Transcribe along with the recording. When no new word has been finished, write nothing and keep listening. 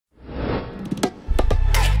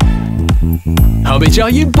हमें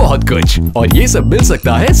चाहिए बहुत कुछ और ये सब मिल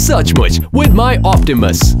सकता है सचमुच with my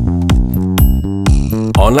Optimus.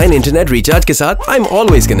 Online internet recharge के साथ I'm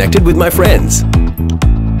always connected with my friends.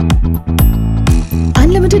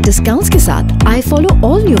 Unlimited discounts के साथ I follow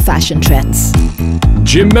all new fashion trends.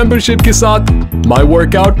 Gym membership के साथ my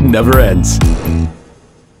workout never ends.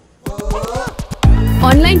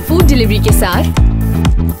 Online food delivery के साथ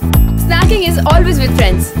snacking is always with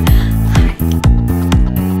friends.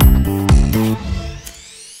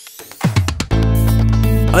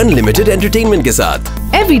 Unlimited entertainment के साथ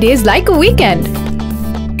Every day is like a weekend.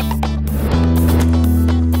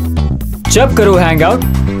 जब करो हैंग आउट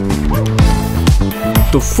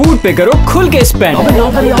तो फूड पे करो खुल के स्पेंड।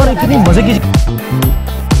 इतनी मजे की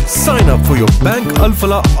Sign up for your Bank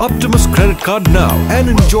Alfalah Optimus credit card now and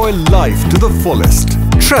enjoy life to the fullest.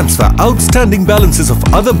 Transfer outstanding balances of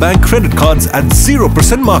other bank credit cards at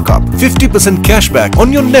 0% markup, 50% cashback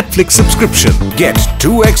on your Netflix subscription. Get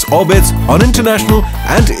 2x orbits on international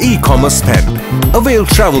and e-commerce spend. Avail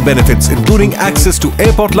travel benefits including access to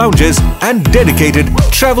airport lounges and dedicated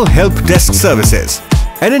travel help desk services.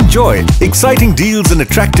 And enjoy exciting deals and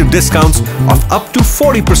attractive discounts of up to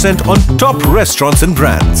 40% on top restaurants and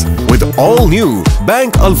brands. With all new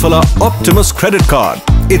Bank Alfalah Optimus credit card.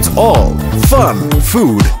 It's all fun,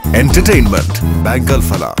 food, entertainment. Bank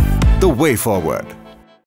Alfalah, the way forward.